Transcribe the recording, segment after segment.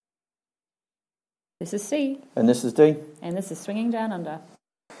This is C. And this is D. And this is Swinging Down Under.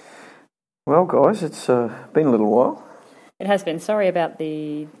 Well, guys, it's been a little while. It has been. Sorry about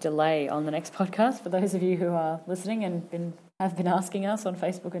the delay on the next podcast. For those of you who are listening and have been asking us on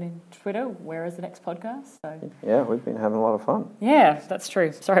Facebook and in Twitter, where is the next podcast? So yeah, we've been having a lot of fun. Yeah, that's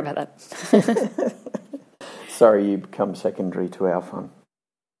true. Sorry about that. Sorry you become secondary to our fun.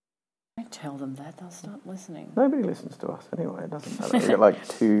 Don't tell them that. They'll start listening. Nobody listens to us anyway. It doesn't matter. We've got like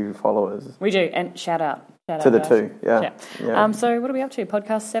 2 followers. We do. And shout out. To the guys. 2, yeah. So what are we up to?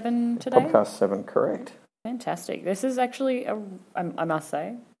 Podcast 7 today? Podcast 7, correct. Fantastic. This is actually, I must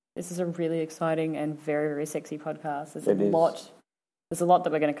say, this is a really exciting and very, very sexy podcast. There's a lot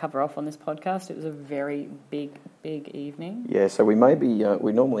that we're going to cover off on this podcast. It was a very big evening. Yeah, so we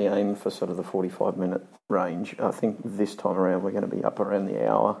we normally aim for sort of the 45-minute range. I think this time around we're going to be up around the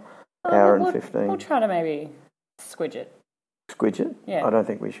hour and 15. We'll try to maybe squidge it. Squidge it? Yeah. I don't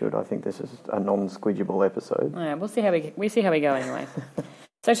think we should. I think this is a non-squidgeable episode. Yeah, we'll see how we go anyway.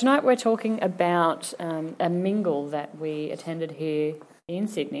 So tonight we're talking about a mingle that we attended here in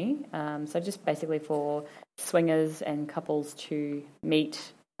Sydney. So just basically for swingers and couples to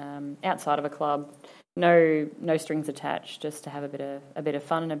meet outside of a club. No strings attached, just to have a bit of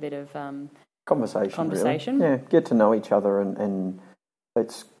fun and a bit of conversation. Really. Yeah, get to know each other, and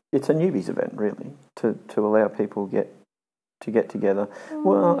it's a newbies event really to allow people to get together.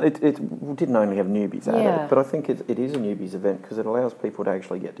 Well, it didn't only have newbies at it, but I think it is a newbies event because it allows people to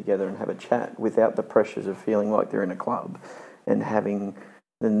actually get together and have a chat without the pressures of feeling like they're in a club and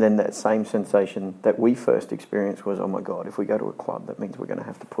then that same sensation that we first experienced was, oh my God, if we go to a club, that means we're going to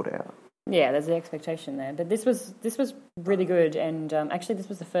have to put out. Yeah, there's the expectation there. But this was really good, and actually this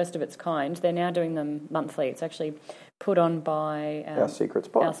was the first of its kind. They're now doing them monthly. It's actually put on by Our Secret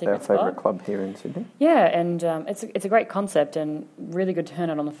Spot, our favourite club here in Sydney. Yeah, and it's a great concept and really good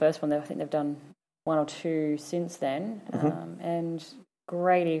turnout on the first one. I think they've done 1 or 2 since then, and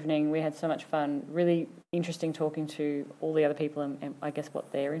great evening. We had so much fun. Really interesting talking to all the other people and I guess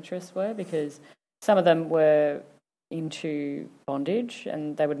what their interests were, because some of them were into bondage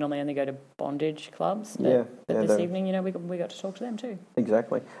and they would normally only go to bondage clubs. But this evening, we got to talk to them too.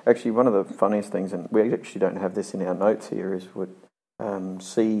 Exactly. Actually, one of the funniest things, and we actually don't have this in our notes here, is what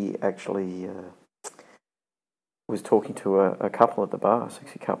C actually was talking to a couple at the bar, a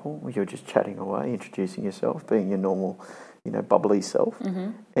sexy couple. You were just chatting away, introducing yourself, being your normal, bubbly self.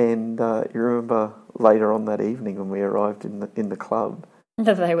 Mm-hmm. And you remember later on that evening when we arrived in the club,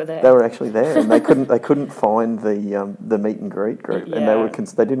 they were there. They were actually there, and they couldn't find the meet and greet group, and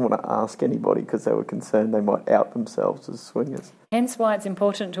they didn't want to ask anybody because they were concerned they might out themselves as swingers. Hence why it's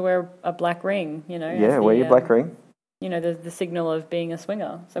important to wear a black ring. Yeah, wear your black ring. The signal of being a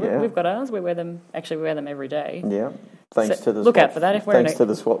swinger. So we've got ours. We wear them every day. Yeah. Thanks to the look out for that. Thanks to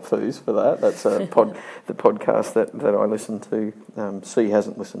the Swap Foos for that. That's the podcast that I listen to. C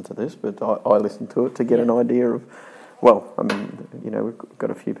hasn't listened to this, but I listened to it to get an idea of. Well, I mean, we've got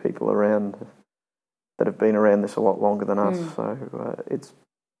a few people around that have been around this a lot longer than us, so it's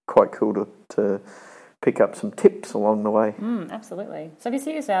quite cool to pick up some tips along the way. Absolutely. So if you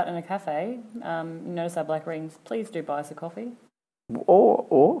see us out in a cafe, notice our black rings, please do buy us a coffee.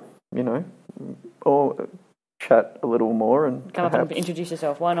 Or chat a little more and come up and introduce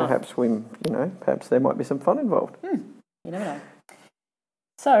yourself. Why not? Perhaps there might be some fun involved. You never know.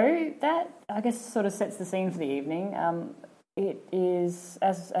 So that, I guess, sort of sets the scene for the evening. It is,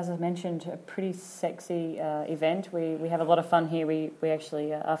 as I mentioned, a pretty sexy event. We have a lot of fun here. We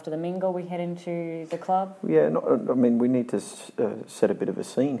actually, after the mingle, we head into the club. Yeah, we need to set a bit of a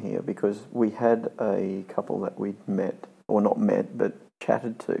scene here because we had a couple that we'd met, or not met, but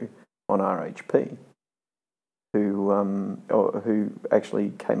chatted to on RHP who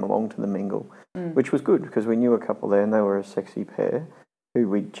actually came along to the mingle, which was good because we knew a couple there and they were a sexy pair who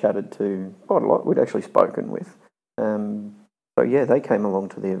we'd chatted to quite a lot. We'd actually spoken with. They came along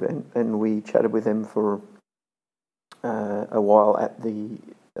to the event and we chatted with them for a while at the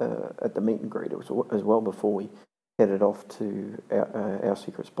meet and greet as well before we headed off to our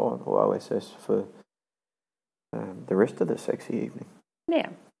Secret Spot or OSS for the rest of the sexy evening. Yeah.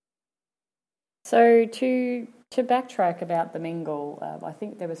 So to backtrack about the mingle, I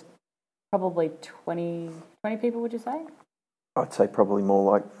think there was probably 20 people, would you say? I'd say probably more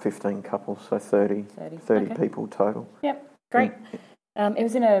like 15 couples, so 30 okay. People total. Yep, great. It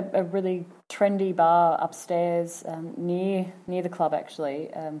was in a really trendy bar upstairs near the club, actually,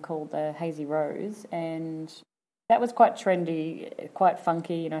 called the Hazy Rose, and that was quite trendy, quite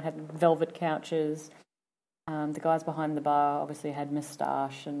funky. It had velvet couches, The guys behind the bar obviously had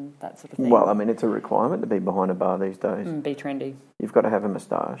moustache and that sort of thing. Well, I mean, it's a requirement to be behind a bar these days. Be trendy. You've got to have a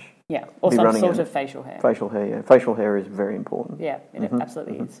moustache. Yeah, or some sort of facial hair. Facial hair, yeah. Facial hair is very important. Yeah, it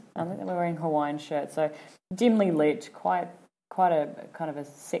absolutely is. I think we're wearing Hawaiian shirts, so dimly lit, quite a kind of a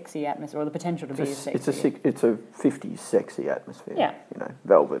sexy atmosphere, or the potential to be a sexy. It's a 50s sexy atmosphere. Yeah. You know,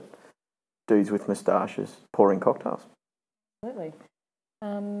 velvet, dudes with moustaches pouring cocktails. Absolutely.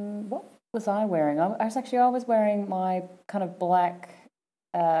 What was I wearing? I was wearing my kind of black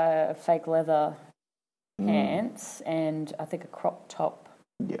fake leather pants and I think a crop top.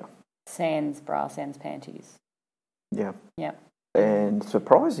 Yeah. Bra sans panties. Yeah. Yeah. And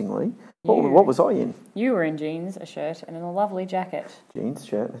surprisingly, what was I in? You were in jeans, a shirt, and in a lovely jacket. Jeans,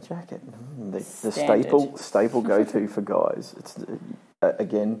 shirt, and a jacket. The staple go-to for guys. It's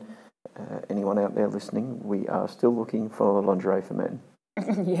again, anyone out there listening, we are still looking for lingerie for men.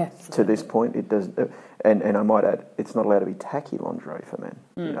 Yeah. To this point, it does, and I might add, it's not allowed to be tacky lingerie for men.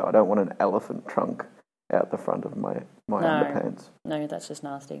 You know, I don't want an elephant trunk out the front of my underpants. No, that's just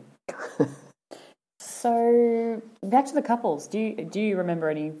nasty. So back to the couples. Do you remember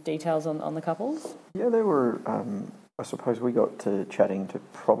any details on the couples? Yeah, there were. I suppose we got to chatting to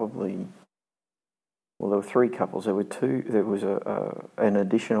probably. Well, there were three couples. There were two. There was an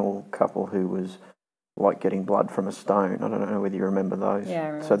additional couple who was like getting blood from a stone. I don't know whether you remember those. Yeah, I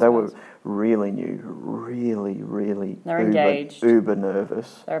remember. So they were really new, really. They're engaged. Uber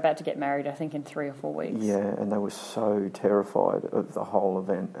nervous. They're about to get married, I think, in 3 or 4 weeks. Yeah, and they were so terrified of the whole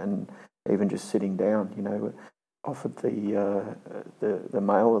event, and even just sitting down, you know, offered the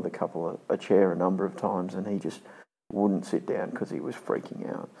male of the couple a chair a number of times, and he just wouldn't sit down because he was freaking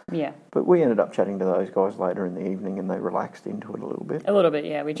out. Yeah. But we ended up chatting to those guys later in the evening, and they relaxed into it a little bit.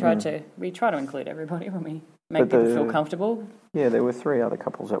 Yeah. We try to include everybody when we make people feel comfortable. Yeah, there were 3 other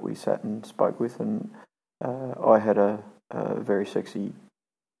couples that we sat and spoke with, and I had a very sexy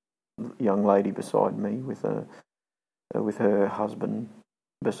young lady beside me with her husband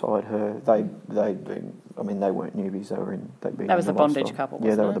beside her. They'd been, I mean, they weren't newbies. That was the bondage couple.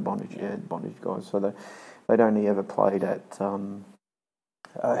 Yeah, they were the bondage. Yeah, bondage guys. So they'd only ever played at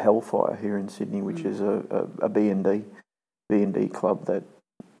Hellfire here in Sydney, which is a B&D club that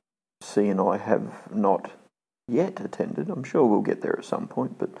C and I have not yet attended. I'm sure we'll get there at some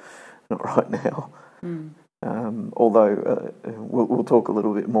point, but not right now. Although we'll talk a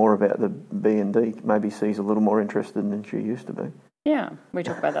little bit more about the B&D. Maybe C's a little more interested than she used to be. Yeah, we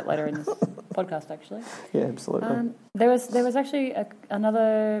talk about that later in this podcast, actually. Yeah, absolutely. There was actually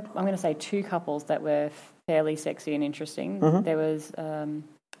another, I'm going to say 2 couples that were fairly sexy and interesting. There was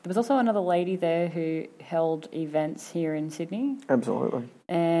also another lady there who held events here in Sydney. Absolutely.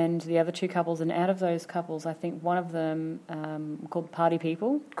 And the other 2 couples, and out of those couples, I think one of them called Party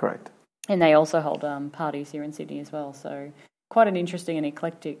People. Correct. And they also hold parties here in Sydney as well. So quite an interesting and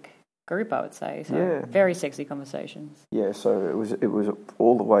eclectic group, I would say. So yeah. Very sexy conversations. Yeah, so it was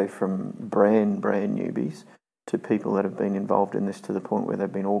all the way from brand newbies to people that have been involved in this to the point where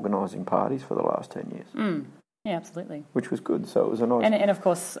they've been organising parties for the last 10 years. Yeah, absolutely. Which was good. So it was a nice... And of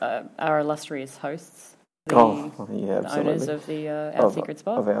course, our illustrious hosts. Absolutely. The owners of our secret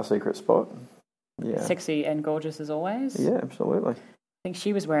spot. Of our secret spot. Yeah. Sexy and gorgeous as always. Yeah, absolutely. I think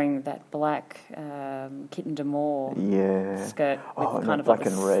she was wearing that black kitten d'Amour skirt with kind of like a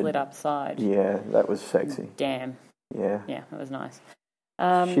slit up side. Yeah, that was sexy. Damn. Yeah. Yeah, that was nice.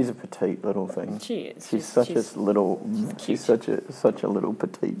 She's a petite little thing. She is. She's such a little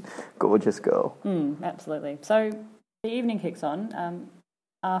petite, gorgeous girl. Absolutely. So the evening kicks on.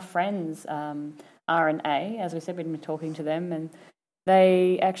 Our friends R and A, as we said, we'd been talking to them, and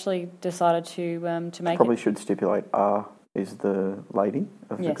they actually decided to make. Probably should stipulate R is the lady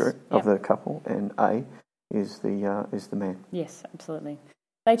of the group of the couple, and A is the man. Yes, absolutely.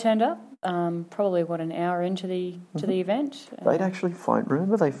 They turned up probably an hour into the event. They'd actually flown.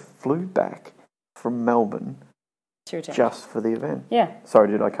 Remember, they flew back from Melbourne just for the event. Yeah. Sorry,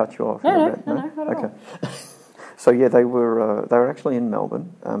 did I cut you off? No, not at all. So yeah, they were actually in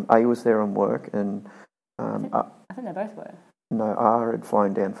Melbourne. A was there on work, and I think they both were. No, R had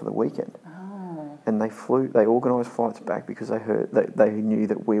flown down for the weekend. Oh. And they organised flights back because they knew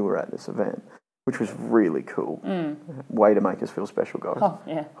that we were at this event, which was really cool. Way to make us feel special, guys. Oh,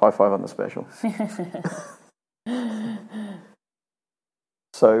 yeah. High five on the special.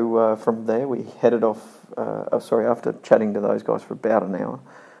 So from there we headed off, after chatting to those guys for about an hour,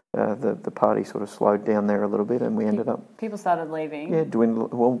 the party sort of slowed down there a little bit, and we ended up... People started leaving. Yeah,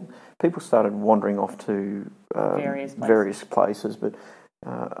 people started wandering off to various places, but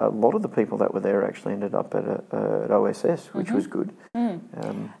a lot of the people that were there actually ended up at OSS, which was good.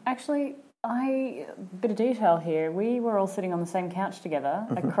 Actually, bit of detail here. We were all sitting on the same couch together,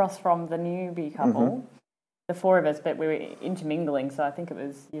 across from the newbie couple. The four of us, but we were intermingling, so I think it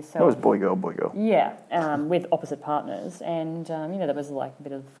was yourself. It was boy, girl, boy, girl. Yeah, with opposite partners. And, there was like a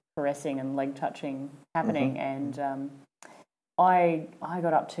bit of caressing and leg touching happening. And I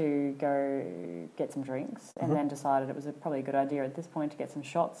got up to go get some drinks and then decided it was probably a good idea at this point to get some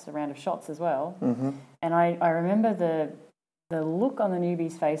shots, a round of shots as well. And I remember the look on the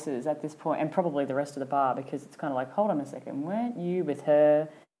newbies' faces at this point, and probably the rest of the bar, because it's kind of like, hold on a second, weren't you with her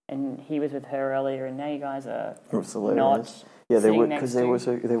and he was with her earlier, and now you guys are not. Yeah, there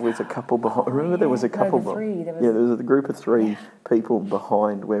was a couple behind. Remember, there was a couple. There was a group of three people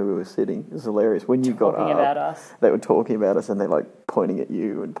behind where we were sitting. It was hilarious. When you got up, about us. They were talking about us, and they're like pointing at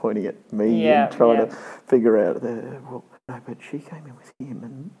you and pointing at me and trying to figure out. Well, no, but she came in with him,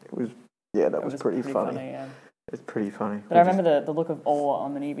 and it was that was pretty funny. It's pretty funny. But I remember the look of awe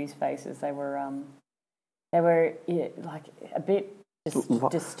on the newbies' faces. They were like a bit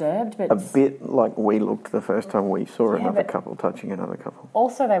disturbed, but a bit like we looked the first time we saw another couple touching another couple.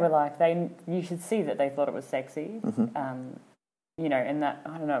 Also, they were like you should see that they thought it was sexy. And that,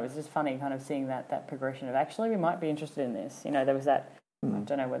 I don't know, it was just funny kind of seeing that progression of actually we might be interested in this. There was that. I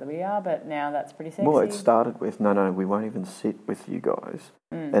don't know whether we are, but now that's pretty sexy. Well, it started with no, we won't even sit with you guys,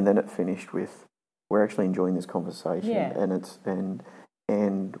 and then it finished with we're actually enjoying this conversation,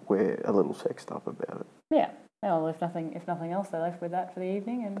 and we're a little sexed up about it. Yeah. Well, if nothing else, they left with that for the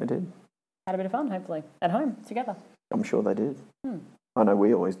evening and they did. Had a bit of fun, hopefully, at home together. I'm sure they did. I know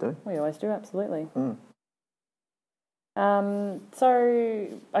we always do. We always do, absolutely. So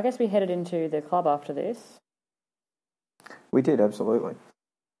I guess we headed into the club after this. We did, absolutely.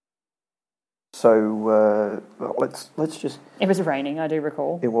 So let's just. It was raining, I do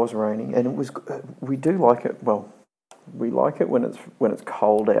recall. It was raining, and it was. We do like it. Well, we like it when it's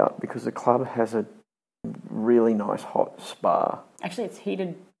cold out because the club has a really nice hot spa. Actually, it's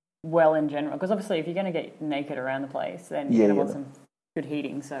heated well in general because obviously if you're going to get naked around the place, then you're going to want some good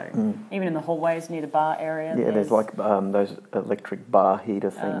heating. So even in the hallways near the bar area, there's like those electric bar heater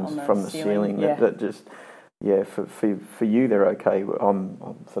things from the ceiling that just for you they're okay.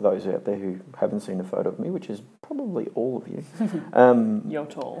 For those out there who haven't seen a photo of me, which is probably all of you, you're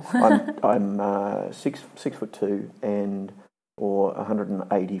tall. I'm 6'2" or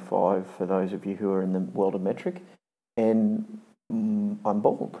 185 for those of you who are in the world of metric, and I'm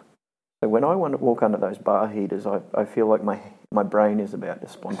bald. So when I want to walk under those bar heaters, I feel like my brain is about to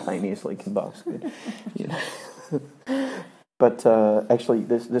spontaneously combust. But actually,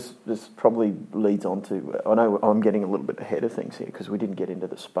 this probably leads on to. I know I'm getting a little bit ahead of things here because we didn't get into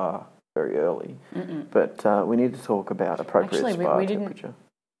the spa very early, but we need to talk about appropriate spa temperature.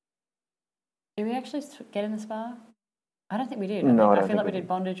 Did we actually get in the spa? I don't think we did. No, I feel like we did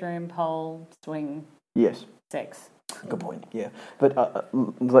bondage room, pole, swing. Yes. Sex. Good point. Yeah, but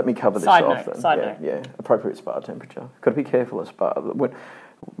let me cover this off. Side note. Yeah. Appropriate spa temperature. Got to be careful at spa.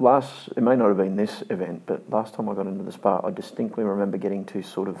 It may not have been this event, but last time I got into the spa, I distinctly remember getting to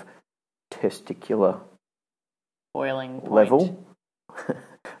sort of testicular boiling point. Level.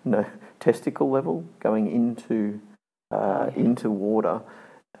 No, testicle level going into water.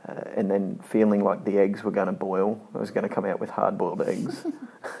 And then feeling like the eggs were going to boil. I was going to come out with hard-boiled eggs.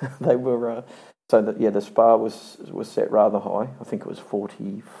 They were the spa was set rather high. I think it was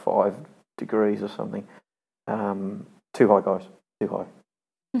 45 degrees or something. Too high, guys. Too high.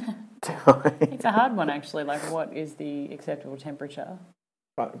 Too high. It's a hard one, actually. Like, what is the acceptable temperature?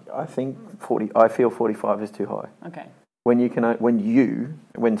 I think 40. I feel 45 is too high. Okay. When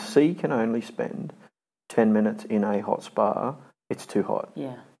C can only spend 10 minutes in a hot spa, it's too hot.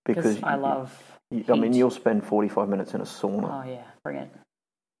 Yeah. Because I love heat. You'll spend 45 minutes in a sauna. Oh, yeah. Bring it.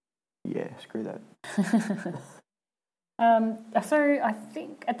 Yeah, screw that. So I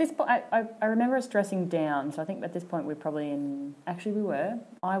think at this point, I remember us dressing down. So I think at this point we're probably in... Actually, we were.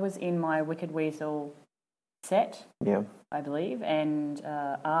 I was in my Wicked Weasel set, I believe, and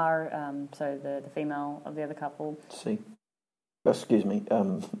so the female of the other couple... C. Excuse me.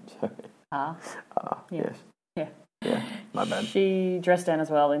 Sorry. R. Yes. Yeah. Yeah, my bad. She dressed down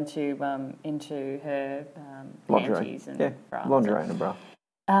as well into her panties and bra. Lingerie and a bra.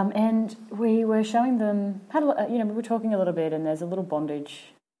 And we were showing them we were talking a little bit, and there's a little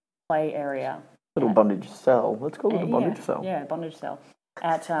bondage play area. Bondage cell. Let's call it a bondage cell. Yeah, bondage cell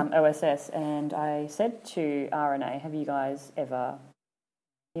at OSS. And I said to RNA, "Have you guys ever,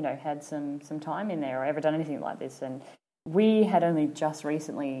 had some time in there, or ever done anything like this?" And we had only just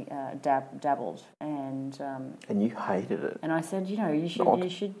recently dabbled, and you hated it. And I said, you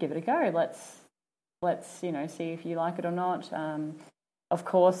should give it a go. Let's see if you like it or not. of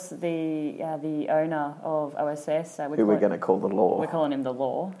course, the owner of OSS, who we're going to call the Law. We're calling him the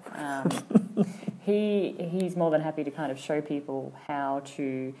Law. He's more than happy to kind of show people how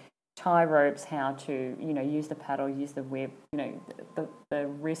to tie ropes, how to use the paddle, use the whip, the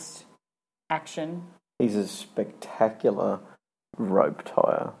wrist action. He's a spectacular rope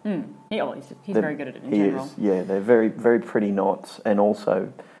tire. He's very good at it in general. Yeah, they're very, very pretty knots, and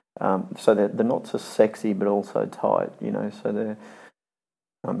also so the knots are sexy but also tight. So they're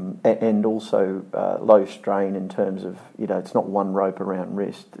and also low strain in terms of it's not one rope around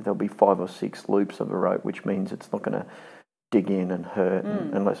wrist. There'll be 5 or 6 loops of a rope, which means it's not going to dig in and hurt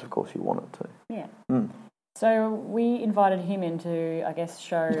unless, of course, you want it to. Yeah. So we invited him in to, I guess,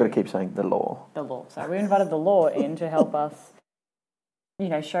 show... You've got to keep saying the Law. The Law. So we invited the Law in to help us,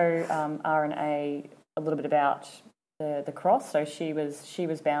 show R&A a little bit about the cross. So she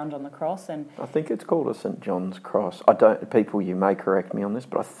was bound on the cross, and I think it's called a St. John's cross. People, you may correct me on this,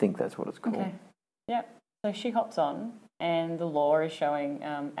 but I think that's what it's called. Okay. Yep. So she hops on, and the Law is showing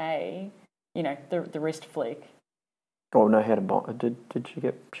the wrist flick. Oh no! How to bind? Did she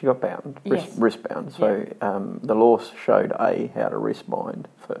get? She got bound, Yes. wrist bound. So the Law showed how to wrist bind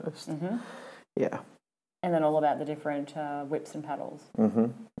first. Mm-hmm. Yeah. And then all about the different whips and paddles. Mm-hmm.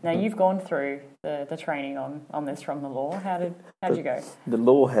 Now you've gone through the training on this from the Law. How did you go? The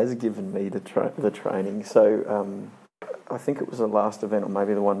Law has given me the training. So I think it was the last event, or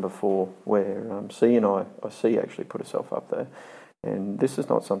maybe the one before, where C actually put herself up there. And this is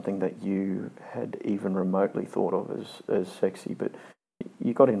not something that you had even remotely thought of as sexy, but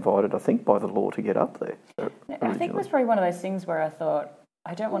you got invited, I think, by the Law to get up there. I think it was probably one of those things where I thought,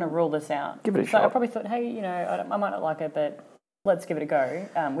 I don't want to rule this out. Give it a shot. I probably thought, hey, I might not like it, but let's give it a go.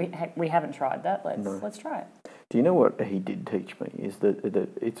 We haven't tried that. Let's try it. Do you know what he did teach me? Is that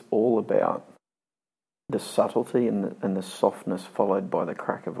it's all about the subtlety and the softness followed by the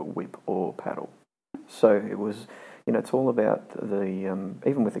crack of a whip or paddle. So it was... it's all about the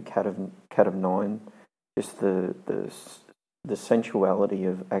even with a cat of nine, just the sensuality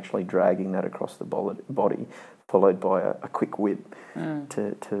of actually dragging that across the body, followed by a quick whip and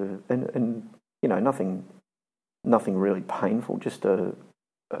nothing really painful, just a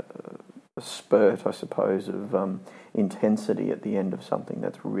spurt, I suppose, of intensity at the end of something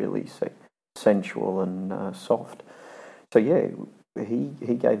that's really sensual and soft. So yeah,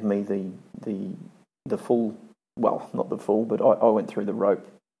 he gave me the full. Well, not the full, but I went through the rope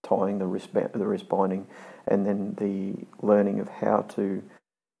tying, the wrist binding, and then the learning of how to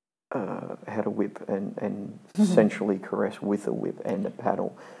whip and sensually caress with a whip and a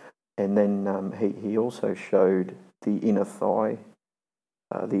paddle. And then he also showed the inner thigh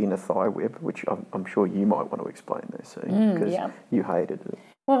whip, which I'm sure you might want to explain this, because you hated it.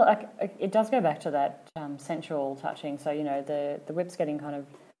 Well, it does go back to that sensual touching. So the whip's getting kind of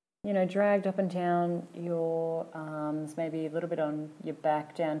dragged up and down your arms, maybe a little bit on your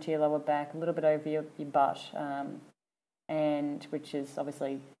back, down to your lower back, a little bit over your butt, and which is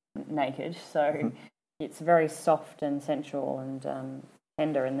obviously naked. So it's very soft and sensual and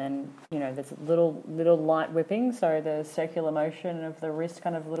tender. And then there's little light whipping, so the circular motion of the wrist,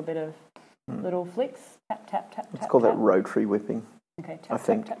 kind of a little bit of little flicks, tap tap tap. It's called that rotary whipping. Okay, tap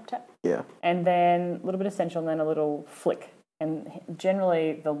tap tap tap. Yeah. And then a little bit of sensual, and then a little flick. And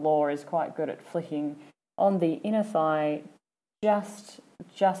generally, the Law is quite good at flicking on the inner thigh, just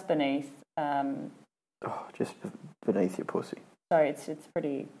beneath. Just beneath your pussy. So it's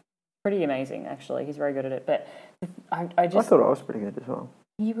pretty amazing, actually. He's very good at it. But I thought I was pretty good as well.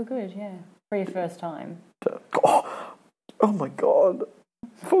 You were good, yeah, for your first time. Oh my God!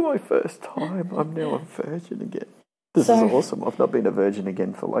 For my first time, I'm now a virgin again. This is awesome. I've not been a virgin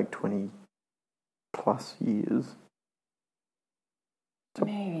again for like 20+ years.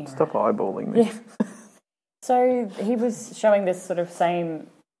 Stop eyeballing me. Yeah. So he was showing this sort of same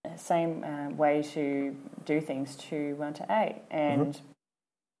way to do things to A, and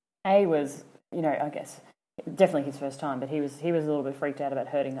A was, I guess, definitely his first time, but he was a little bit freaked out about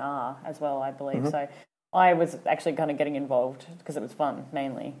hurting R as well, I believe. So I was actually kind of getting involved because it was fun,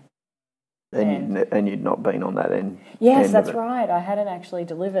 mainly. And you'd not been on that end. Yes, that's right. I hadn't actually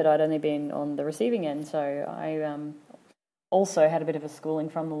delivered. I'd only been on the receiving end, so I also had a bit of a schooling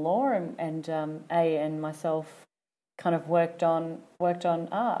from the Law, and A and myself kind of worked on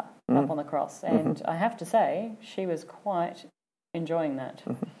R up on the cross, and I have to say she was quite enjoying that.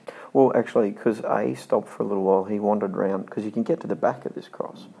 Well, actually, because A stopped for a little while, he wandered around, because you can get to the back of this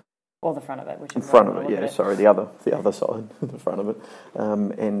cross. Or the front of it, which is the front of it. Yeah, sorry, the other side, the front of it.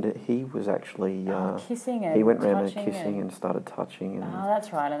 And he was actually kissing and he went around and kissing and started touching. And,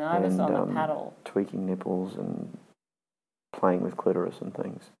 that's right. And I was on the paddle, tweaking nipples and playing with clitoris and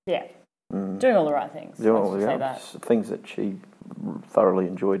things. Yeah. Doing all the right things. Say that. Things that she thoroughly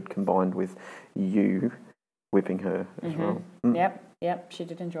enjoyed, combined with you whipping her as well. Yep, she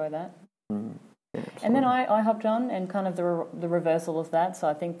did enjoy that. Yeah, and then I hopped on, and kind of the reversal of that. So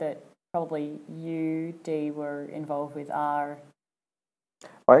I think that probably you, Dee, were involved with R.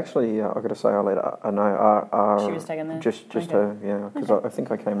 I actually, I've got to say, I let I know R. She was taking the just her, yeah, because I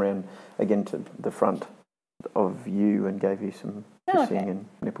think I came around again to the front of you and gave you some kissing and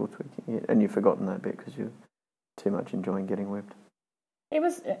nipple tweaking, and you've forgotten that bit because you're too much enjoying getting whipped. It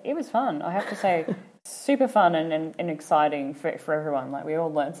was fun, I have to say. Super fun and exciting for everyone. Like, we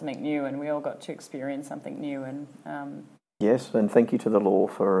all learned something new, and we all got to experience something new. And yes, and thank you to the law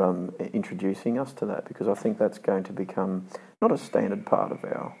for introducing us to that, because I think that's going to become not a standard part of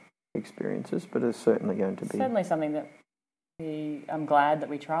our experiences, but it's certainly going to be something that I'm glad that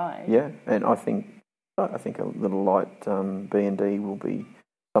we tried. Yeah, and I think a little light B&D will be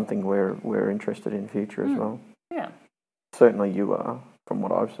something we're interested in future as well. Yeah, certainly you are, from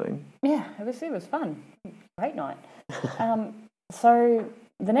what I've seen. Yeah, it was fun. Great night. So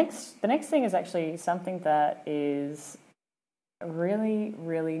the next thing is actually something that is really,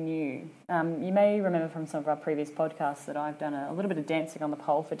 really new. You may remember from some of our previous podcasts that I've done a little bit of dancing on the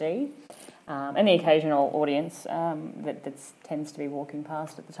pole for Dee, and the occasional audience that tends to be walking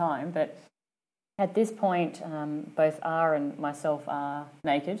past at the time. But at this point, both R and myself are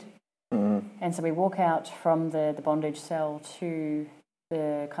naked, and so we walk out from the bondage cell to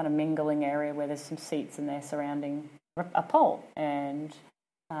the kind of mingling area where there's some seats in there surrounding a pole, and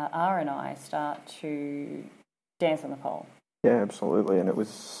R and I start to dance on the pole. Yeah, absolutely, and it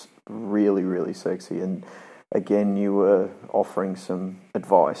was really, really sexy. And again, you were offering some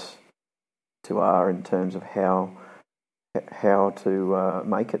advice to R in terms of how to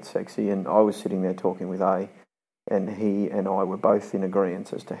make it sexy, and I was sitting there talking with A, and he and I were both in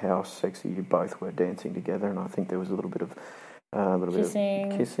agreement as to how sexy you both were dancing together, and I think there was a little bit of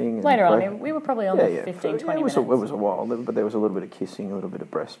kissing. And later on, we were probably on 15, 20 minutes. It was a while, but there was a little bit of kissing, a little bit of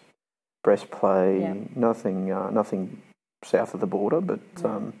breast play, nothing south of the border, but...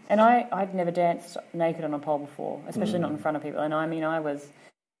 And I'd never danced naked on a pole before, especially not in front of people, and I mean, I was...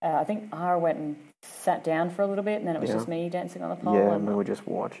 I think Ara went and sat down for a little bit, and then it was just me dancing on the pole. Yeah, and we were just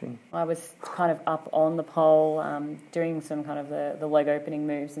watching. I was kind of up on the pole, doing some kind of the leg opening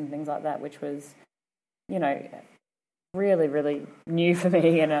moves and things like that, which was, really, really new for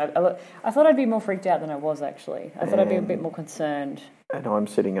me. And I thought I'd be more freaked out than I was, actually. I thought I'd be a bit more concerned. And I'm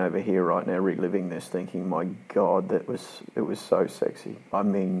sitting over here right now reliving this, thinking, my God, it was so sexy. I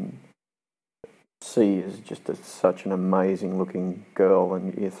mean... C is just such an amazing looking girl,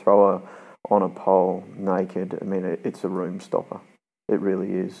 and you throw her on a pole naked. I mean, it's a room stopper. It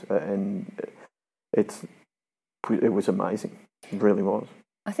really is, and it was amazing. It really was.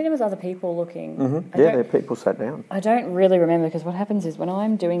 I think there was other people looking. Mm-hmm. Yeah, there people sat down. I don't really remember, because what happens is when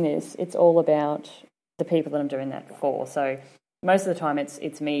I'm doing this, it's all about the people that I'm doing that for. So most of the time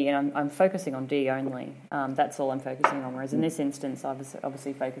it's me, and I'm focusing on D only. That's all I'm focusing on. Whereas in this instance, I was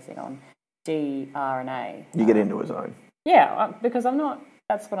obviously focusing on D, R, and A. You get into a zone. Yeah, because I'm not.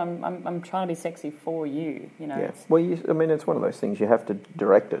 That's what I'm trying to be sexy for you. Yeah. Well, it's one of those things. You have to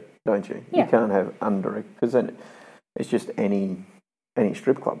direct it, don't you? Yeah. You can't have undirected, because then it's just any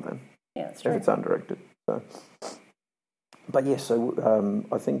strip club then. Yeah, that's true. If it's undirected. So, but yeah, so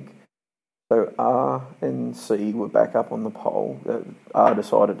I think so. R and C were back up on the pole. R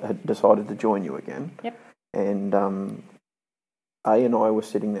had decided to join you again. Yep. And A and I were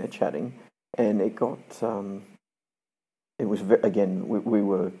sitting there chatting, and it got, it was, we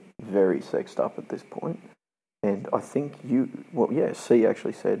were very sexed up at this point, and I think C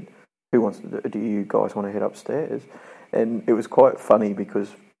actually said, do you guys want to head upstairs? And it was quite funny,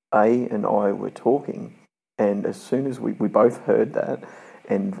 because A and I were talking, and as soon as we both heard that,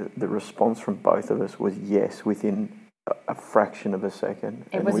 and the response from both of us was yes, within a fraction of a second.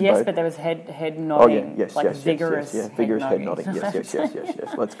 It was yes, but there was head nodding. Oh, yeah, yes, vigorous vigorous head nodding.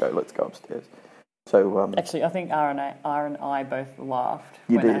 Yes. Let's go upstairs. So actually, I think R and I both laughed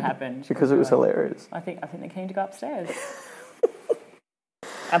when that happened, because it was hilarious. I think they're keen to go upstairs.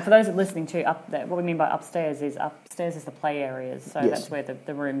 And for those listening to what we mean by upstairs is the play areas. So that's where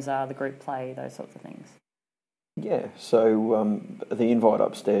the rooms are, the group play, those sorts of things. Yeah, so the invite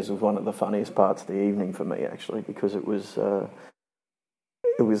upstairs was one of the funniest parts of the evening for me, actually, because it was so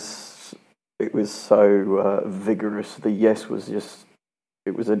vigorous. The yes was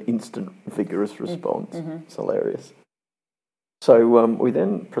it was an instant vigorous response. Mm-hmm. It's hilarious. So we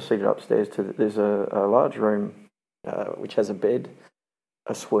then proceeded upstairs there's a large room which has a bed,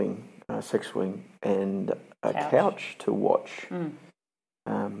 a swing, a sex swing and a couch to watch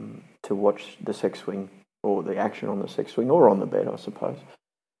the sex swing or the action on the sex swing or on the bed, I suppose.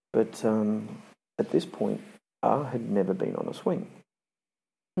 But at this point, R had never been on a swing.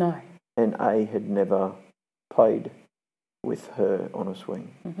 No. And A had never played with her on a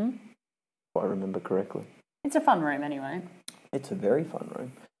swing, if I remember correctly. It's a fun room anyway. It's a very fun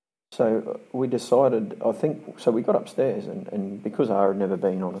room. So we decided, so we got upstairs and because R had never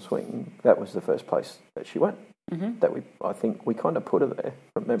been on a swing, that was the first place that she went. That I think we kind of put her there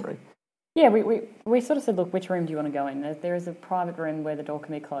from memory. Yeah, we sort of said, look, which room do you want to go in? There is a private room where the door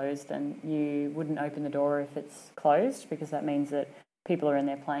can be closed and you wouldn't open the door if it's closed because that means that people are in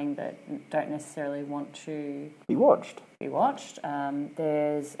there playing that don't necessarily want to be watched.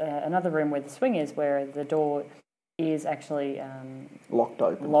 There's another room where the swing is where the door is actually locked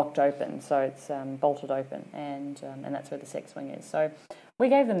open. So it's bolted open and that's where the sex swing is. So we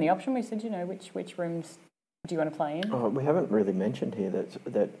gave them the option. We said, which rooms do you want to play in? Oh, we haven't really mentioned here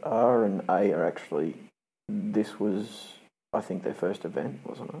that R and A are actually, this was, I think, their first event,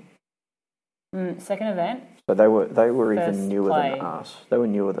 wasn't it? Second event. So they were First even newer play. than us. They were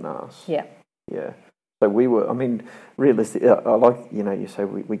newer than us. Yeah. Yeah. So we were, I mean, realistically, I like, you say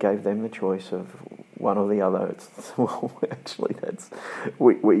we gave them the choice of one or the other. Well, actually,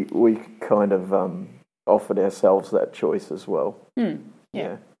 we kind of offered ourselves that choice as well.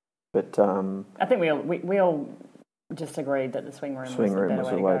 Yeah. But I think we all just agreed that the swing room was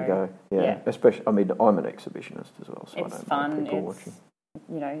the way to go. Yeah. Especially, I mean, I'm an exhibitionist as well, so it's I don't fun. mind people It's watching.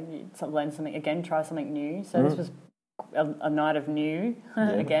 you learn something again, try something new. So this was a night of new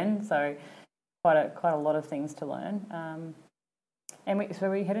again. So quite a lot of things to learn. And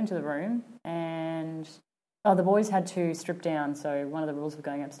we head into the room and the boys had to strip down. So one of the rules of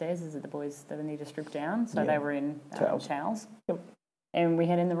going upstairs is that the boys they need to strip down. So they were in towels. Yep. And we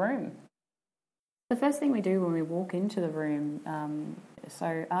head in the room. The first thing we do when we walk into the room,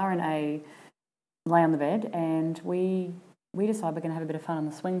 so R and A lay on the bed and we decide we're going to have a bit of fun on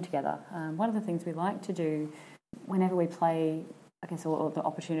the swing together. One of the things we like to do whenever we play, I guess, or the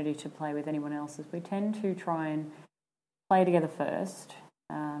opportunity to play with anyone else is we tend to try and play together first,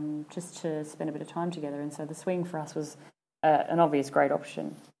 just to spend a bit of time together. And so the swing for us was an obvious great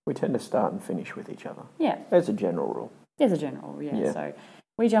option. We tend to start and finish with each other. Yeah. As a general rule. As a general, yeah. So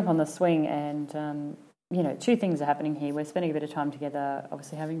we jump on the swing and, two things are happening here. We're spending a bit of time together,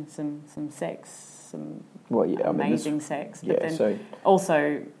 obviously having some sex, amazing sex, but then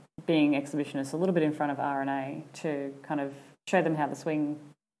also being exhibitionists a little bit in front of R&A to kind of show them how the swing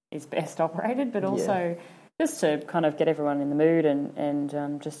is best operated, but also just to kind of get everyone in the mood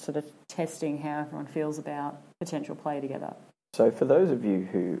and just sort of testing how everyone feels about potential play together. So for those of you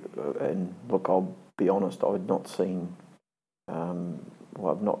who, and look, I'll be honest, I've not seen,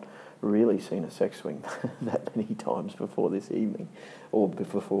 I've not really seen a sex swing that many times before this evening or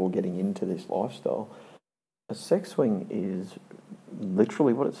before getting into this lifestyle. A sex swing is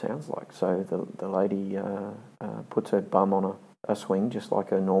literally what it sounds like. So the lady puts her bum on a swing just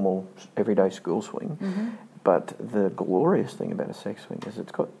like a normal everyday school swing. But the glorious thing about a sex swing is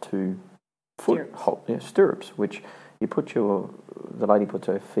it's got two stirrups, which the lady puts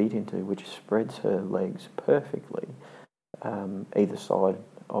her feet into, which spreads her legs perfectly either side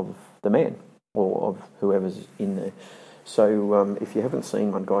of the man or of whoever's in there. So if you haven't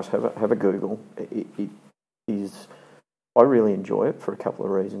seen one, guys, have a Google. It is. I really enjoy it for a couple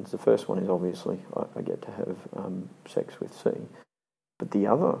of reasons. The first one is obviously I get to have sex with C, but the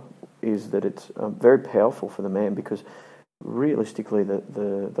other is that it's very powerful for the man because realistically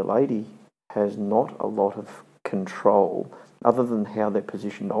the lady has not a lot of control other than how they're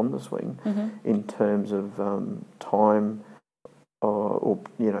positioned on the swing in terms of time or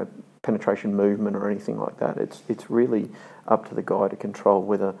penetration movement or anything like that. It's really up to the guy to control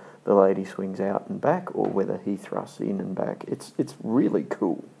whether the lady swings out and back or whether he thrusts in and back. It's really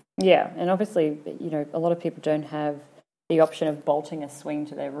cool. Yeah, and obviously, a lot of people don't have the option of bolting a swing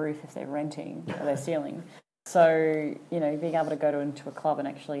to their roof if they're renting or their ceiling. So, being able to go into a club and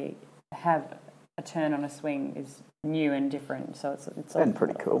actually have a turn on a swing is new and different. So it's and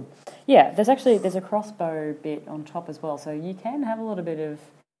pretty cool. Yeah, there's a crossbow bit on top as well. So you can have a little bit of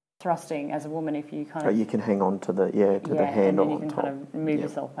thrusting as a woman if you kind of... you can hang on to the handle on top. And you can kind of move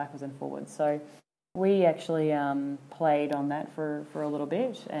yourself backwards and forwards. So we actually played on that for a little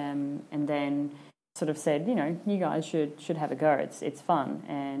bit and then sort of said, you guys should have a go. It's fun.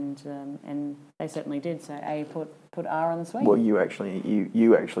 And they certainly did. So A put R on the swing. Well, you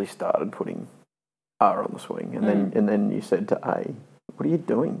actually started putting R on the swing and then you said to A, what are you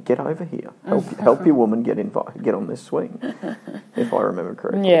doing? Get over here. Help your woman get on this swing, if I remember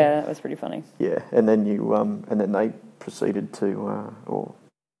correctly. Yeah, that was pretty funny. Yeah, and then then they proceeded to, or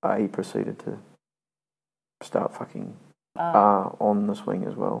A proceeded to start fucking on the swing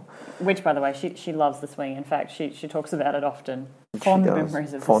as well. Which, by the way, she loves the swing. In fact, she talks about it often. Fond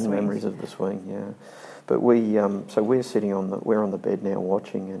memories of the swing, yeah. But we're sitting on the bed now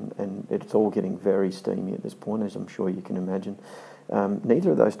watching, and it's all getting very steamy at this point, as I'm sure you can imagine.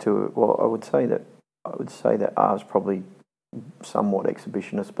 Neither of those two. Well, I would say that R's probably somewhat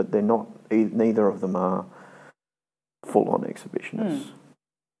exhibitionist, but they're not. Neither of them are full-on exhibitionists.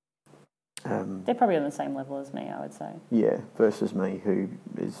 They're probably on the same level as me, I would say. Yeah, versus me, who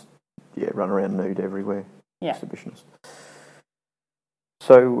is run around nude everywhere. Yeah, exhibitionist.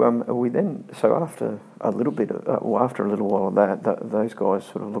 So after a little while of that, those guys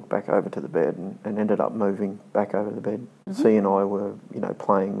sort of looked back over to the bed and ended up moving back over the bed. Mm-hmm. C and I were,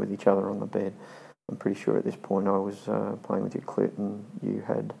 playing with each other on the bed. I'm pretty sure at this point I was playing with your clit and you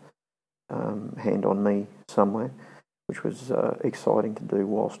had hand on me somewhere, which was exciting to do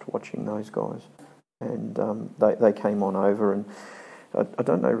whilst watching those guys. And they came on over, and I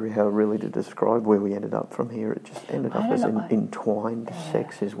don't know how really to describe where we ended up from here. It just ended up as entwined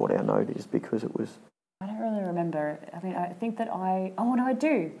sex is what our note is, because it was... I don't really remember. I mean, I think that I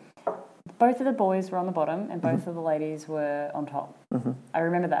do. Both of the boys were on the bottom and both of the ladies were on top. Mm-hmm. I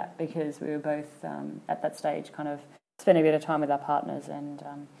remember that because we were both at that stage kind of spending a bit of time with our partners, and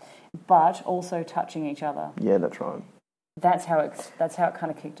but also touching each other. Yeah, that's right. That's how it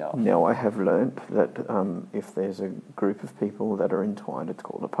kind of kicked off. Now, I have learnt that if there's a group of people that are entwined, it's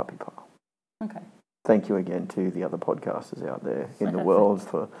called a puppy pile. Okay. Thank you again to the other podcasters out there in the world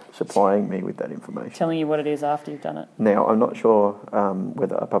for supplying me with that information. Telling you what it is after you've done it. Now, I'm not sure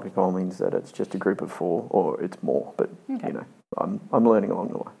whether a puppy pile means that it's just a group of 4 or it's more, but, I'm learning along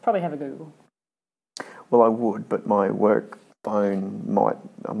the way. Probably have a Google. Well, I would, but my work phone might...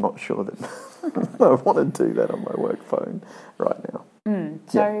 I'm not sure that... I want to do that on my work phone right now.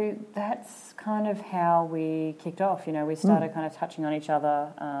 So that's kind of how we kicked off. We started kind of touching on each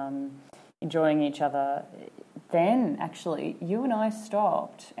other, enjoying each other. Then, actually, you and I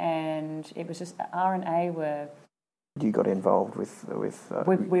stopped, and it was just R and A were... You got involved with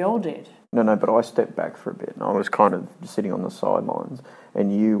we all did. No, but I stepped back for a bit, and I was kind of sitting on the sidelines,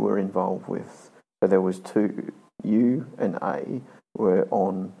 and you were involved with... So there was 2... You and A were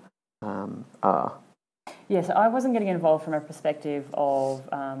on... R. Yeah, so I wasn't getting involved from a perspective of,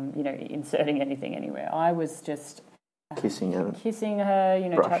 inserting anything anywhere. I was just kissing her,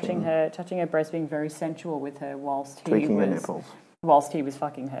 touching her breast, being very sensual with her whilst he was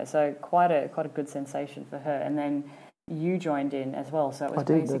fucking her. So quite a good sensation for her. And then you joined in as well. So it was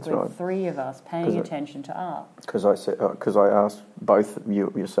basically 3 of us paying attention to R. Because I asked both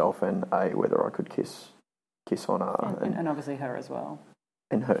yourself and A whether I could kiss on R, and obviously her as well.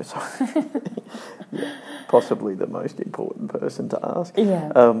 And her, possibly the most important person to ask.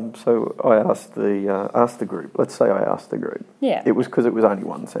 Yeah. So I asked the group. Let's say I asked the group. Yeah. It was because it was only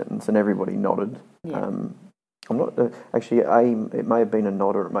one sentence, and everybody nodded. Yeah. I'm not actually. It may have been a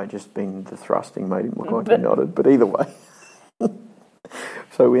nod, or it may have just been the thrusting made him look like he nodded. But either way.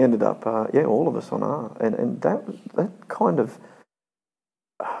 So we ended up, all of us on R, and that kind of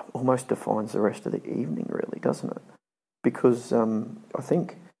almost defines the rest of the evening, really, doesn't it? Because I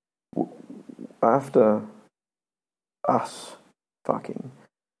think after us fucking,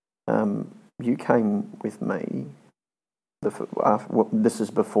 you came with me. This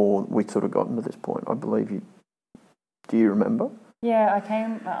is before we sort of gotten to this point, I believe. You. Do you remember? Yeah, I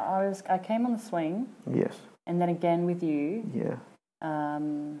came. I came on the swing. Yes. And then again with you. Yeah.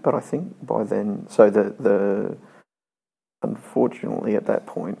 But I think by then, so the unfortunately at that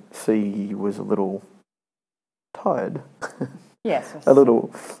point, C was a little tired. Yes. a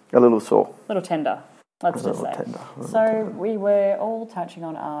little sore. A little tender. Let's just say. So we were all touching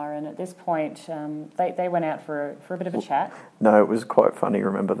on R, and at this point, they went out for a bit of a chat. No, it was quite funny.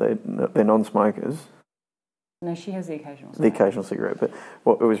 Remember, they're non-smokers. No, she has the occasional cigarette. The occasional cigarette. But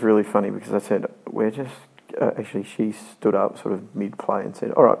it was really funny because I said, we're just... actually, she stood up sort of mid-play and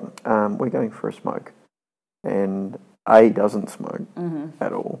said, all right, we're going for a smoke. And A doesn't smoke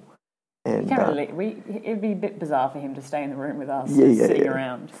at all. And it'd be a bit bizarre for him to stay in the room with us, sitting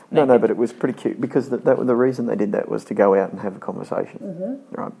around. Naked. No, but it was pretty cute because the reason they did that was to go out and have a conversation,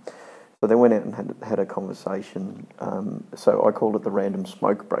 right? So they went out and had a conversation. So I called it the random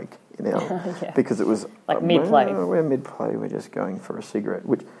smoke break, because it was like mid-play. We're mid-play. We're just going for a cigarette,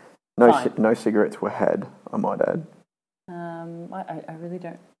 which no cigarettes were had, I might add. I really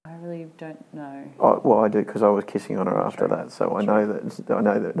don't. I really don't know. Oh, well, I do because I was kissing on her after that, so I know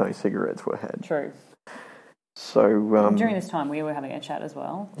that no cigarettes were had. True. So during this time, we were having a chat as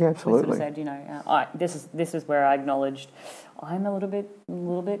well. Yeah, absolutely. We sort of said, this is where I acknowledged I'm a little bit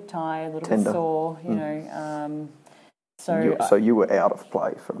tired, a little Tender. bit sore, you know. So you were out of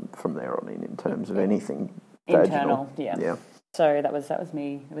play from there on in terms of anything internal, vaginal. Yeah. So that was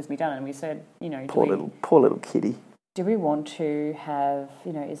me. It was me done, and we said, you know, Poor little kitty. Do we want to have,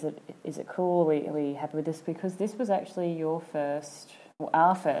 you know, is it cool? Are we happy with this? Because this was actually our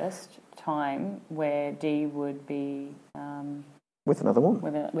first time where Dee would be with another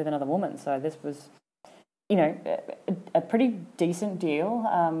woman. With another woman. So this was, you know, a pretty decent deal,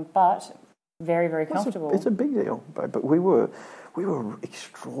 but very, very comfortable. It's a big deal, but we were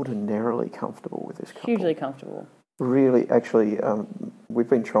extraordinarily comfortable with this couple. Hugely comfortable. Really, actually, we've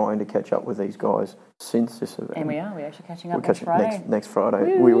been trying to catch up with these guys since this event. And we're actually catching up next Friday. Next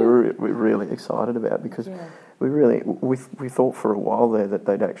Friday. We're really excited about because we thought for a while there that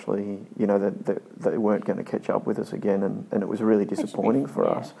they'd actually, you know, that they weren't going to catch up with us again, and it was really disappointing for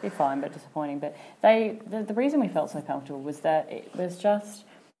us. It'd be fine, but disappointing. But the reason we felt so comfortable was that it was just,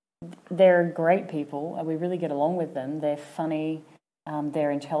 they're great people, and we really get along with them. They're funny.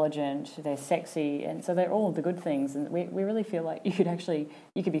 They're intelligent, they're sexy, and so they're all of the good things. And we really feel like you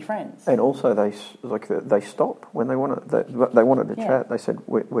could be friends. And also, they stop when they wanted to chat. They said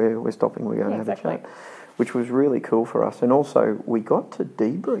we're stopping. We're going to have a chat, which was really cool for us. And also, we got to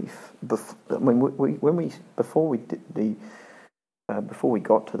debrief. Before we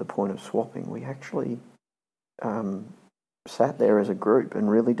got to the point of swapping, we actually sat there as a group and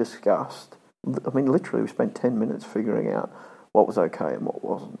really discussed. I mean, literally, we spent 10 minutes figuring out what was okay and what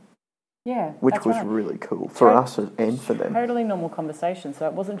wasn't. Yeah, which was really cool for us and for them. Totally normal conversation. So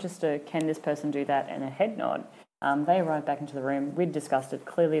it wasn't just can this person do that and a head nod. They arrived back into the room. We'd discussed it.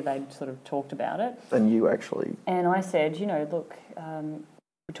 Clearly, they'd sort of talked about it. And you actually... And I said, you know, look,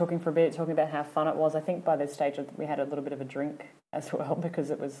 we're talking for a bit, talking about how fun it was. I think by this stage we had a little bit of a drink as well because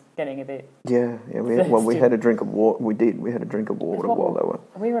it was getting a bit... Yeah. We had a drink of water. We did. We had a drink of water while they were...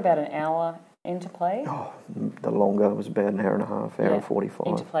 We were about an hour into play. Oh, the longer was about an hour and a half, hour and 45.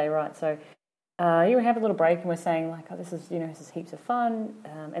 Into play, right. So you would have a little break and we're saying, like, oh, this is heaps of fun.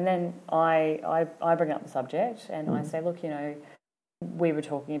 And then I bring up the subject and I say, look, you know, we were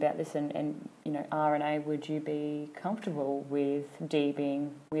talking about this and you know, R and A, would you be comfortable with D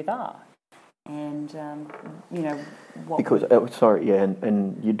being with R? And, you know...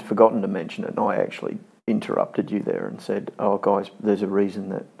 and you'd forgotten to mention it and I actually interrupted you there and said, oh, guys, there's a reason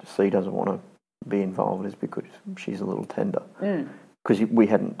that C doesn't want to be involved is because she's a little tender. Because we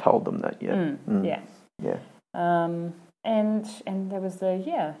hadn't told them that yet. Yeah. And there was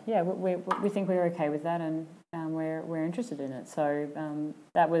we think we're okay with that and we're interested in it. So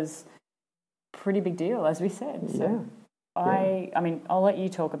that was a pretty big deal, as we said. So I mean, I'll let you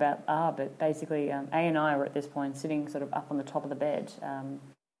talk about R, but basically A and I were at this point sitting sort of up on the top of the bed,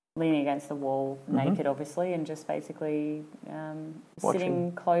 leaning against the wall, naked, obviously, and just basically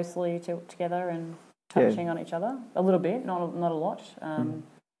sitting closely together and touching on each other a little bit, not a lot, and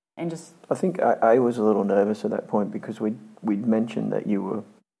just. I think I was a little nervous at that point because we'd mentioned that you were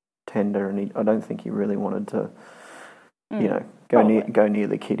tender, and I don't think he really wanted to, you know, go near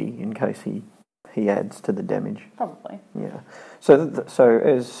the kitty in case he adds to the damage. Probably. Yeah. So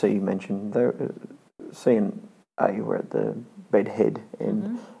as C mentioned, C and A were at the bed head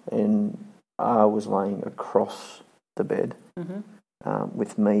end, and R was laying across the bed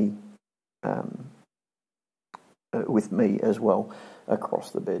with me as well across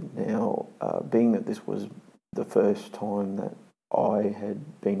the bed. Now, being that this was the first time that I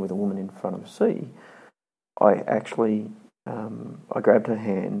had been with a woman in front of C, I actually I grabbed her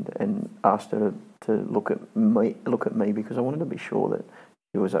hand and asked her to look at me because I wanted to be sure that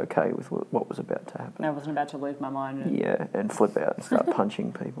she was okay with what was about to happen. I wasn't about to lose my mind. Yeah, and flip out and start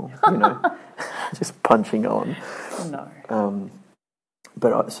punching people, you know, just punching on. No. I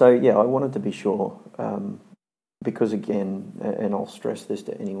wanted to be sure because, again, and I'll stress this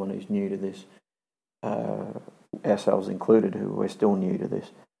to anyone who's new to this, ourselves included, who we're still new to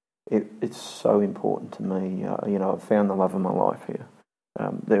this, it's so important to me. You know, I've found the love of my life here.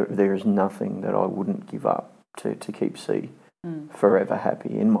 There is nothing that I wouldn't give up to keep C forever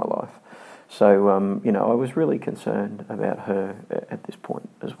happy in my life. So, you know, I was really concerned about her at this point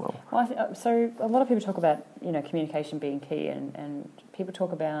as well. So a lot of people talk about, you know, communication being key and people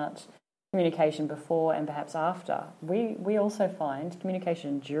talk about communication before and perhaps after. We also find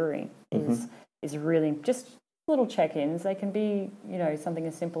communication during is really just little check-ins. They can be, you know, something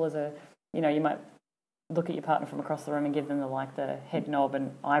as simple as you might look at your partner from across the room and give them the head nod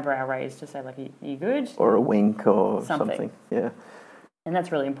and eyebrow raise to say, like, are you good? Or a wink or something. Yeah. And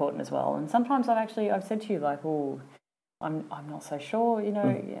that's really important as well. And sometimes I've said to you, like, oh, I'm not so sure,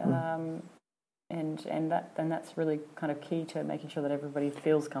 and that's really kind of key to making sure that everybody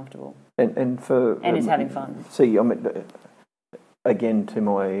feels comfortable and is having fun. See, I mean, again, to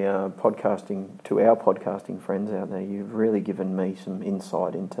our podcasting friends out there, you've really given me some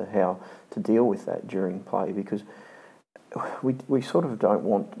insight into how to deal with that during play, because we sort of don't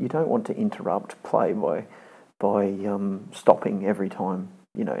want to interrupt play by stopping every time.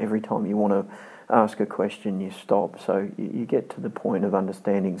 Every time you want to ask a question, you stop. So you get to the point of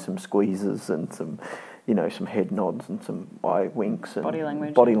understanding some squeezes and some head nods and some eye winks and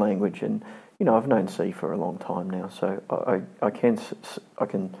body language. And I've known C for a long time now, so I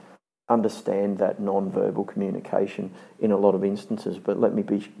can understand that non-verbal communication in a lot of instances. But let me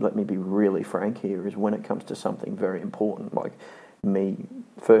be really frank here: is when it comes to something very important, like me,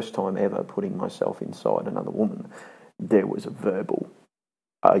 first time ever putting myself inside another woman, there was a verbal,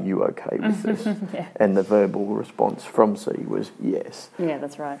 "Are you okay with this?" Yeah. And the verbal response from C was yes. Yeah,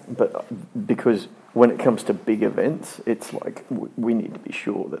 that's right. But because when it comes to big events, it's like we need to be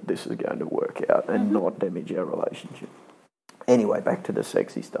sure that this is going to work out and not damage our relationship. Anyway, back to the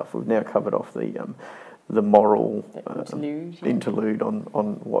sexy stuff. We've now covered off the moral interlude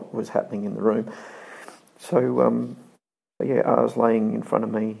on what was happening in the room. So, R's laying in front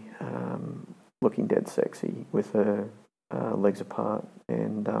of me, looking dead sexy with her legs apart,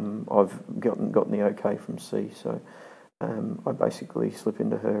 and I've gotten the okay from C. So I basically slip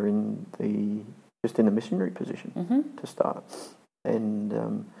into her in the missionary position to start,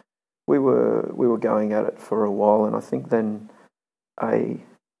 and we were going at it for a while, and I think then A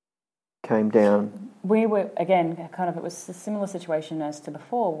came down. We were, again, it was a similar situation as to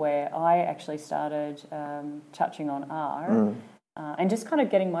before, where I actually started touching on R and just kind of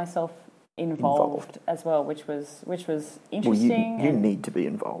getting myself involved as well, which was interesting. Well, you need to be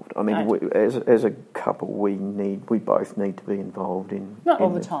involved. I mean, as a couple, we both need to be involved in. Not all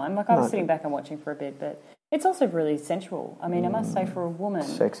the time. Like I was sitting back and watching for a bit, but it's also really sensual. I mean, I must say, for a woman,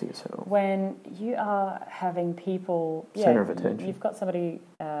 sexy as hell. When you are having people, center of attention, you've got somebody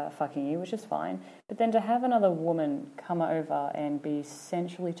fucking you, which is fine. But then to have another woman come over and be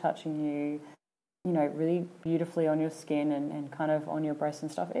sensually touching you, really beautifully on your skin and kind of on your breasts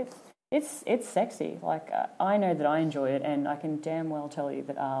and stuff, it's sexy. Like, I know that I enjoy it, and I can damn well tell you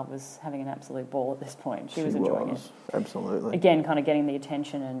that R was having an absolute ball at this point. She was enjoying it. Absolutely. Again, kind of getting the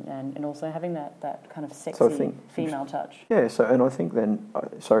attention and also having that kind of sexy female touch. Yeah, and I think then,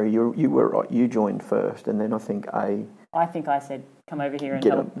 sorry, you were right, you joined first, and then I think I think I said, come over here and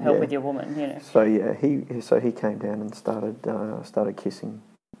help with your woman, So, he came down and started kissing,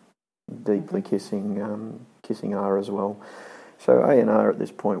 deeply kissing R as well. So A and R at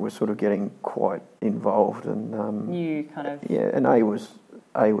this point were sort of getting quite involved, and you kind of and A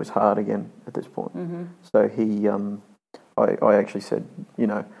was hard again at this point. So he, I actually said, do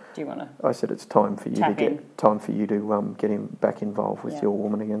you want to? I said it's time for you to get him back involved with your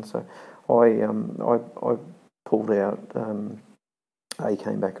woman again. So I pulled out. A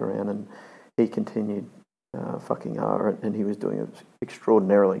came back around and he continued fucking R, and he was doing an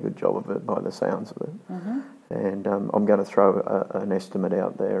extraordinarily good job of it by the sounds of it. And I'm going to throw an estimate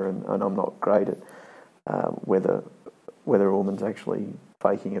out there, and I'm not great at whether a woman's actually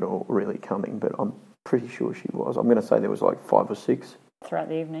faking it or really coming, but I'm pretty sure she was. I'm going to say there was like 5 or 6 throughout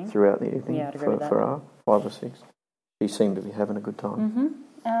the evening. Yeah, I'd agree with that. For her, 5 or 6. She seemed to be having a good time.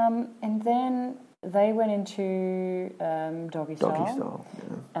 And then they went into doggy style.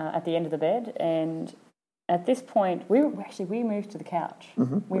 At the end of the bed, and at this point, we moved to the couch.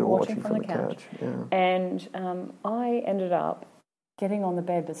 We were watching from the couch. And I ended up getting on the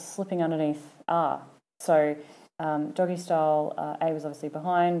bed but slipping underneath R. So doggy style, A was obviously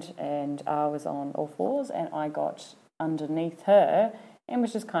behind and R was on all fours, and I got underneath her and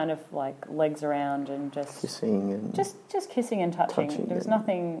was just kind of like legs around and just kissing and just kissing and touching. There was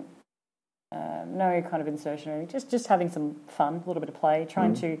nothing. No kind of insertion or anything, just having some fun, a little bit of play,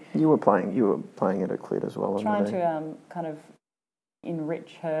 trying to... You were playing at a clit as well. Trying to kind of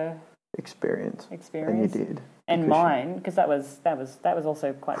enrich her experience. And you did. And mine, because that was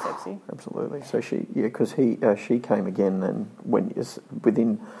also quite sexy. Absolutely. So she came again then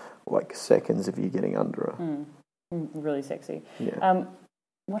within like seconds of you getting under her. Really sexy. Yeah.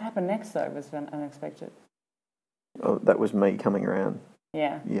 What happened next though was unexpected. Oh, that was me coming around.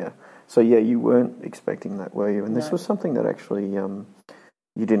 Yeah. Yeah. So, you weren't expecting that, were you? And this was something that actually you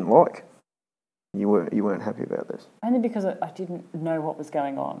didn't like. You weren't happy about this. Only because I didn't know what was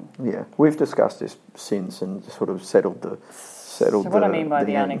going on. Yeah, we've discussed this since and sort of settled the. So what I mean by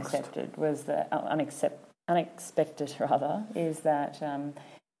the unaccepted was the unexpected rather is that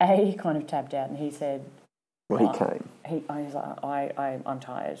he kind of tapped out and he said. Well, he came. I was like, I'm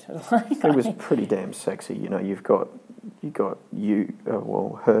tired. It was pretty damn sexy. You know, you've got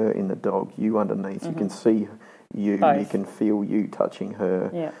her in the dog, you underneath. You can see you. Both. You can feel you touching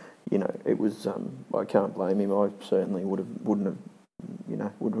her. Yeah. You know, it was. I can't blame him. I certainly wouldn't have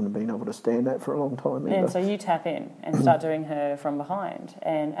been able to stand that for a long time either. And so you tap in and start doing her from behind.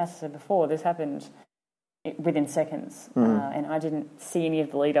 And as I said before, this happened within seconds, and I didn't see any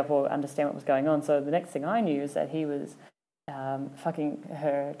of the lead up or understand what was going on. So the next thing I knew is that he was fucking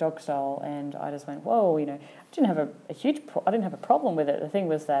her dog style, and I just went, whoa, you know, I didn't have a problem with it. The thing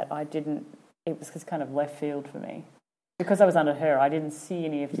was that it was just kind of left field for me. Because I was under her, I didn't see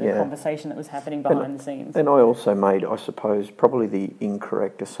any of the conversation that was happening behind the scenes. And I also made, I suppose, probably the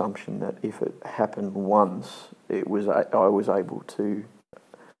incorrect assumption that if it happened once, I was able to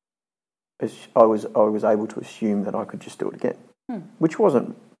assume that I could just do it again, which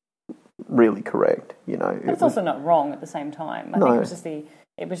wasn't really correct. You know, it's also not wrong at the same time. I think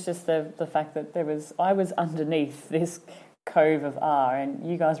it was just the fact that I was underneath this cove of R, and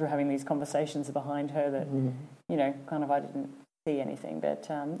you guys were having these conversations behind her that you know, kind of I didn't see anything, but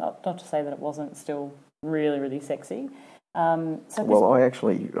not to say that it wasn't still really, really sexy. I mean,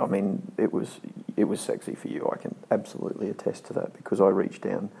 it was sexy for you. I can absolutely attest to that because I reached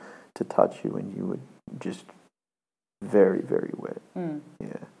down to touch you and you were just very, very wet.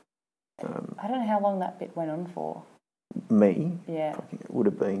 Yeah. I don't know how long that bit went on for. Me? Yeah. It would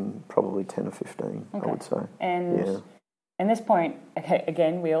have been probably 10 or 15, I would say. And at this point,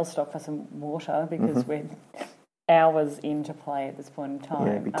 again, we all stopped for some water because we're hours into play at this point in time.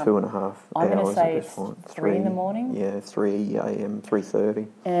 Yeah, it'd be 2.5 hours. I'm going to say it's 3 in the morning. Yeah, 3 a.m, 3:30.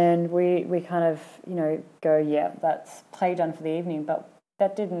 And we kind of, you know, go, yeah, that's play done for the evening, but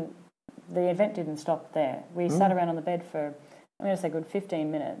the event didn't stop there. We sat around on the bed for, I'm going to say, good 15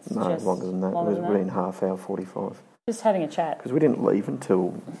 minutes. No, longer than that. It was within half hour, 45. Just having a chat. Because we didn't leave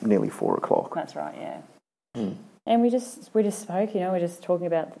until nearly 4 o'clock. That's right, yeah. And we just spoke, you know, we're just talking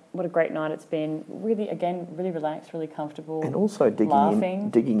about what a great night it's been. Really, again, really relaxed, really comfortable. And also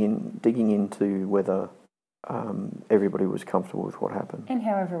digging into whether everybody was comfortable with what happened. And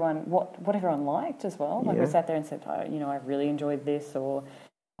how what everyone liked as well. Like we sat there and said, you know, I really enjoyed this, or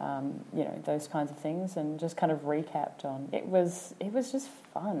you know, those kinds of things, and just kind of recapped on it was just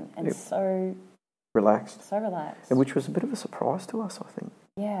fun and so relaxed. And which was a bit of a surprise to us, I think.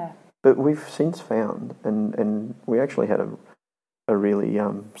 Yeah. But we've since found, and we actually had a really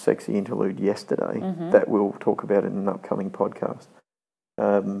sexy interlude yesterday that we'll talk about in an upcoming podcast.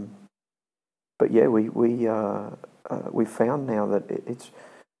 But yeah, we found now that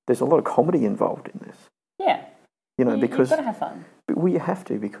there's a lot of comedy involved in this. Yeah, you know, because you've got to have fun. But you have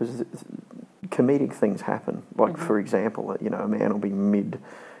to, because comedic things happen. Like for example, you know, a man will be mid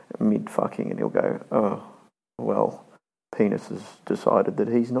fucking and he'll go, oh well, penis has decided that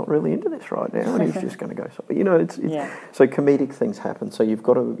he's not really into this right now, and he's just going to go. So, you know, so comedic things happen. So you've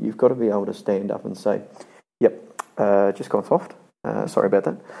got to be able to stand up and say, "Yep, just gone soft. Sorry about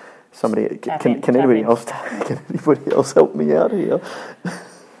that. Somebody can anybody else help me out here?"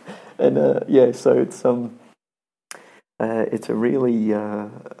 And so it's a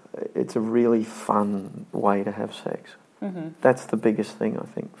really fun way to have sex. That's the biggest thing I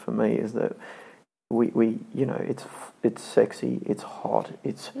think for me, is that we you know, it's sexy, it's hot,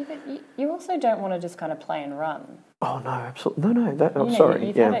 it's. Yeah, but you also don't want to just kind of play and run. Oh no, absolutely no. I'm sorry.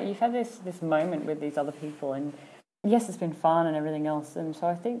 You've had this moment with these other people, and yes, it's been fun and everything else. And so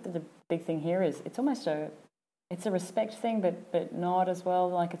I think that the big thing here is it's almost a respect thing, but not as well.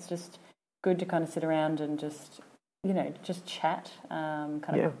 Like, it's just good to kind of sit around and just, you know, just chat,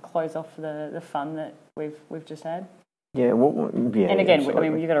 of close off the fun that we've just had. Yeah, and again, I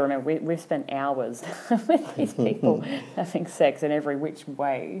mean, you've got to remember, we've spent hours with these people having sex in every which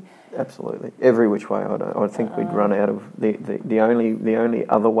way. Absolutely, every which way. I think we'd run out of the only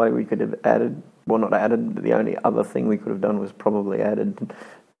other way we could have added. Well, not added. But the only other thing we could have done was probably added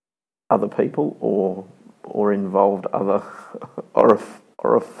other people or involved other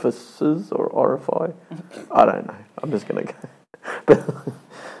orifices or orify. I don't know. I'm just going to go.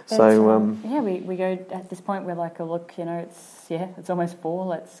 We go at this point. We're like, oh, look, you know, it's almost 4.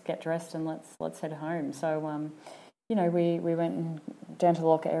 Let's get dressed and let's head home. So, you know, we went down to the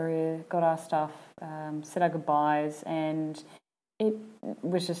locker area, got our stuff, said our goodbyes, and it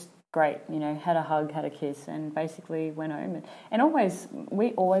was just great, had a hug, had a kiss, and basically went home. And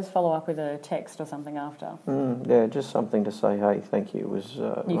we always follow up with a text or something after. Yeah, just something to say, hey, thank you. It was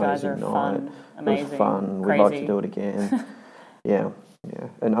you guys are amazing fun, night. amazing, It was fun. crazy. We'd like to do it again. Yeah.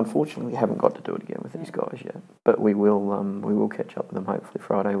 And unfortunately, we haven't got to do it again with these guys yet. But we will catch up with them hopefully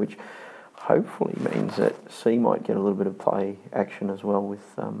Friday, which hopefully means that C might get a little bit of play action as well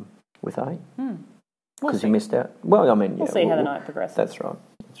with A. Because he missed out. Well, I mean, we'll see how the night progresses. That's right.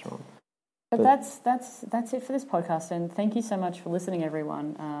 But that's it for this podcast, and thank you so much for listening,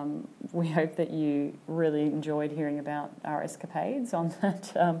 everyone. We hope that you really enjoyed hearing about our escapades on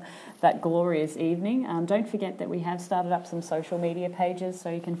that glorious evening. Don't forget that we have started up some social media pages,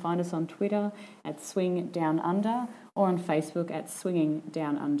 so you can find us on Twitter at Swing Down Under or on Facebook at Swinging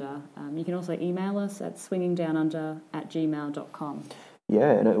Down Under. You can also email us at swingingdownunder@gmail.com.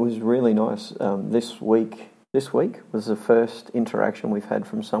 Yeah, and it was really nice. This week was the first interaction we've had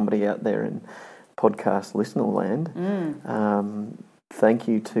from somebody out there in podcast listener land. Thank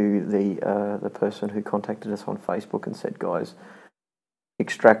you to the person who contacted us on Facebook and said, guys,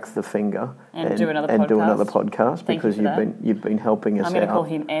 extract the finger and do another podcast because you've been helping us out. I'm going to call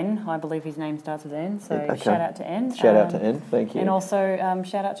him N. I believe his name starts with N, so okay. Shout out to N. Shout out to N, thank you. And also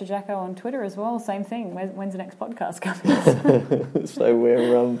shout out to Jacko on Twitter as well, same thing. When's the next podcast coming? So we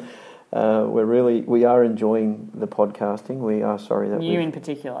are enjoying the podcasting. We are sorry that you in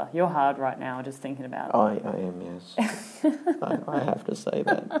particular. You're hard right now just thinking about it. I am, yes. I have to say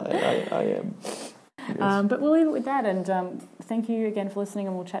that. I am. Yes. But we'll leave it with that, and thank you again for listening,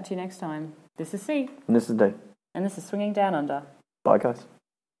 and we'll chat to you next time. This is C. And this is D. And this is Swinging Down Under. Bye, guys.